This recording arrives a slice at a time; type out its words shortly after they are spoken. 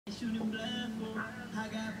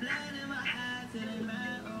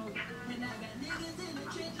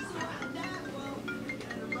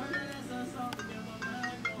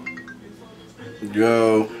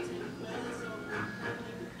Yo,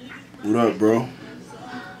 what up, bro?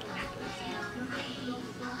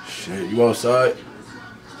 Shit, you outside?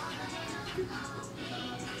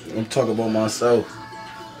 I'm talking about myself.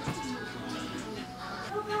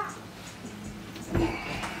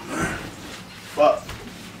 Fuck.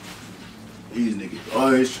 These niggas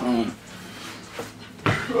always trying.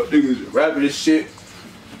 Niggas rapping this shit.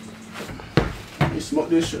 They smoked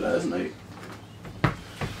this shit last night.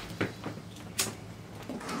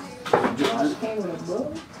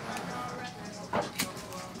 Bro.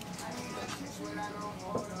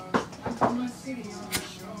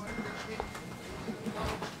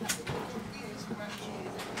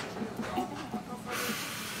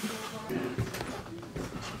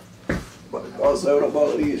 Outside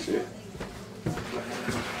about these shit.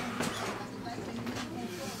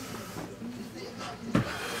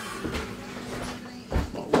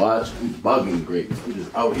 My watch, I'm bugging great. I'm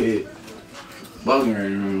just out here bugging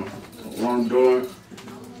right now. What I'm doing,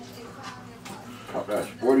 pop that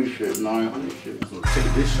sporty shit, 900 shit. So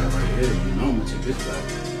take this shot right here. You know I'm gonna take this back.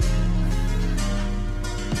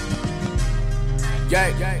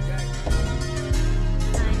 Gang.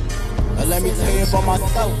 Now let me tell you about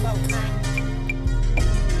myself.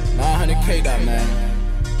 900 Kdot, man.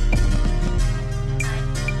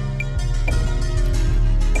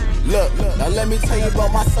 Look, now let me tell you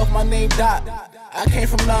about myself. My name Dot. I came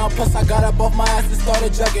from 9, plus I got up off my ass and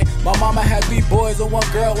started jugging. My mama had 3 boys and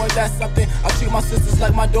 1 girl, and that's something. I treat my sisters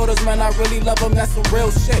like my daughters, man, I really love them, that's some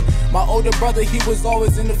real shit. My older brother, he was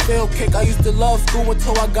always in the field kick. I used to love school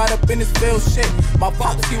until I got up in this field shit. My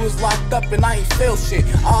pops, he was locked up and I ain't feel shit.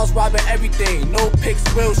 I was robbing everything, no pics,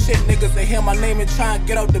 real shit. Niggas, they hear my name and try and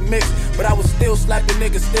get out the mix, but I was still slapping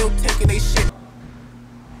niggas, still taking they shit.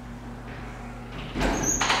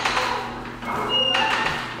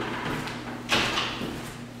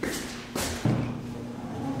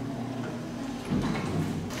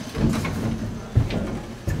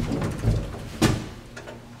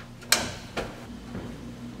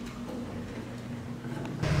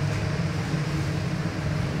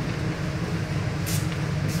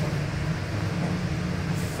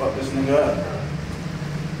 Fuck this nigga up.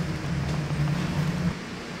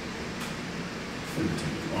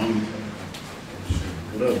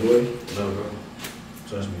 What up, boy? What up, bro?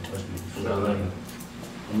 Touch me. I got 11.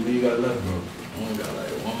 How many you got left, bro? I only got like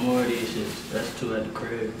 1 more of these shits. That's 2 at the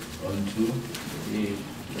crib. Only 2? Yeah.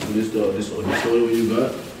 So this order you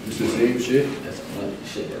got? This the same shit? That's fluffy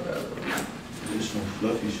shit, bro. This some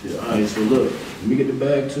fluffy shit. Alright, so look, let me get the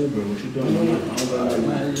bag too, bro. What you doing? I don't got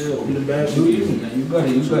open the bag. Do you, man? You got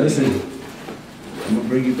it. Listen, I'm gonna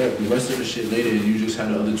bring you back the rest of the shit later. You just had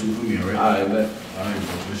the other 2 for me, alright? Alright, bet. Alright,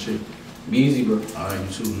 bro. Good shit. Be easy, bro. Alright,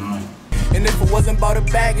 you too, 9. And if it wasn't about a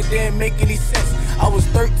bag, it didn't make any sense. I was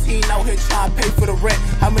 13 out here trying to pay for the rent.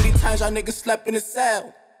 How many times y'all niggas slept in the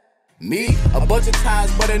cell? Me, a bunch of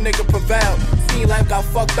times, but a nigga prevailed. Teen life got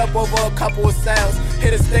fucked up over a couple of sales.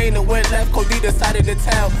 Hit a stain and went left, Cody decided to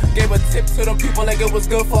tell. Gave a tip to them people like it was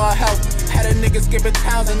good for our health. Had a nigga skipping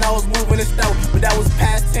towns and I was moving in stealth, but that was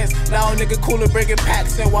past tense. Now a nigga cooler bringing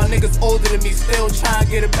packs in, while niggas older than me still trying to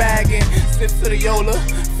get a bag in. Sips to the Yola,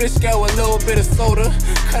 fish scale with a little bit of soda.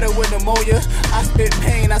 Cut it with pneumonia, I spit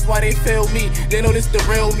pain, that's why they feel me. They know this the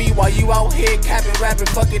real me, while you out here capping, rapping,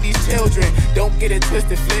 fucking these children. Don't get it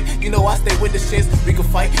twisted, Flick, you know I stay with the shits. We can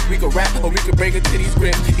fight, we can rap, or we can break it to these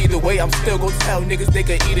grips. Either way, I'm still gon' tell niggas they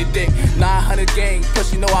can eat a dick. 900 gang,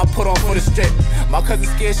 plus you know I put on for the strip. My cousin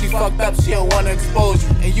scared she fucked up, she don't wanna expose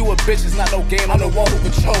you. And you a bitch, it's not no game, I'm the one who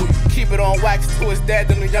control you. Keep it on wax to his dad,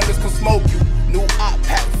 then the youngest can smoke you. New op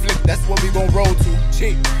pack flick, that's what we gon' roll to.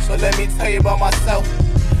 Cheap, so let me tell you about myself.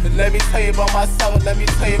 Let me tell you about myself, let me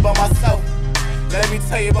tell you about myself. Let me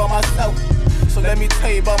tell you about myself. So let me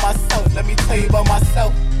tell you about myself, let me tell you about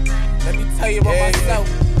myself. Let me tell you about myself.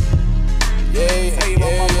 Tell you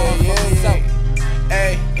about my motherfucking self.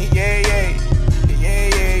 Hey, yeah.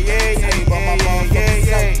 Tell you about my motherfucking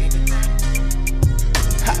self.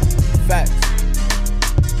 Ha, facts.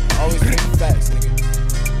 Always taking facts, nigga.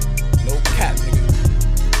 No cap, nigga.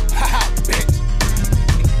 Ha ha, bitch.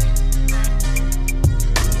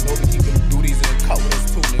 You know we keep them duties in the cut with us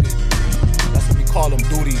too, nigga. That's what we call them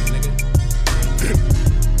duties, nigga.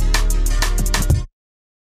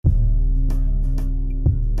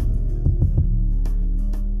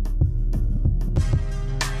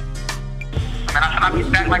 Man, I be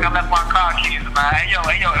back like I left my car keys, man. Hey, yo,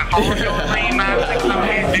 if I was your lane, man,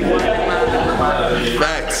 678, big one, man.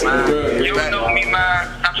 Facts. You don't know me,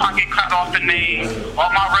 man. Stop trying to get cut off the name.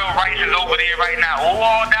 All my real rights is over there right now.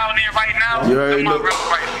 All down there right now. You already my know. real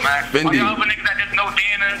rights, man. Fendi. All y'all other niggas that just know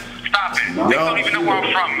Dana, stop it. They don't even know where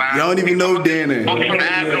I'm from, man. You don't even know Dana. I'm from the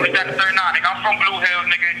Avenue, the 39, nigga. I'm from Blue Hills,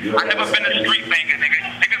 nigga. I never been a street banker, nigga.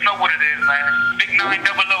 Niggas know what it is, man. Big 900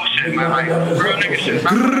 shit, man. Like, real nigga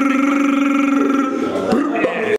shit.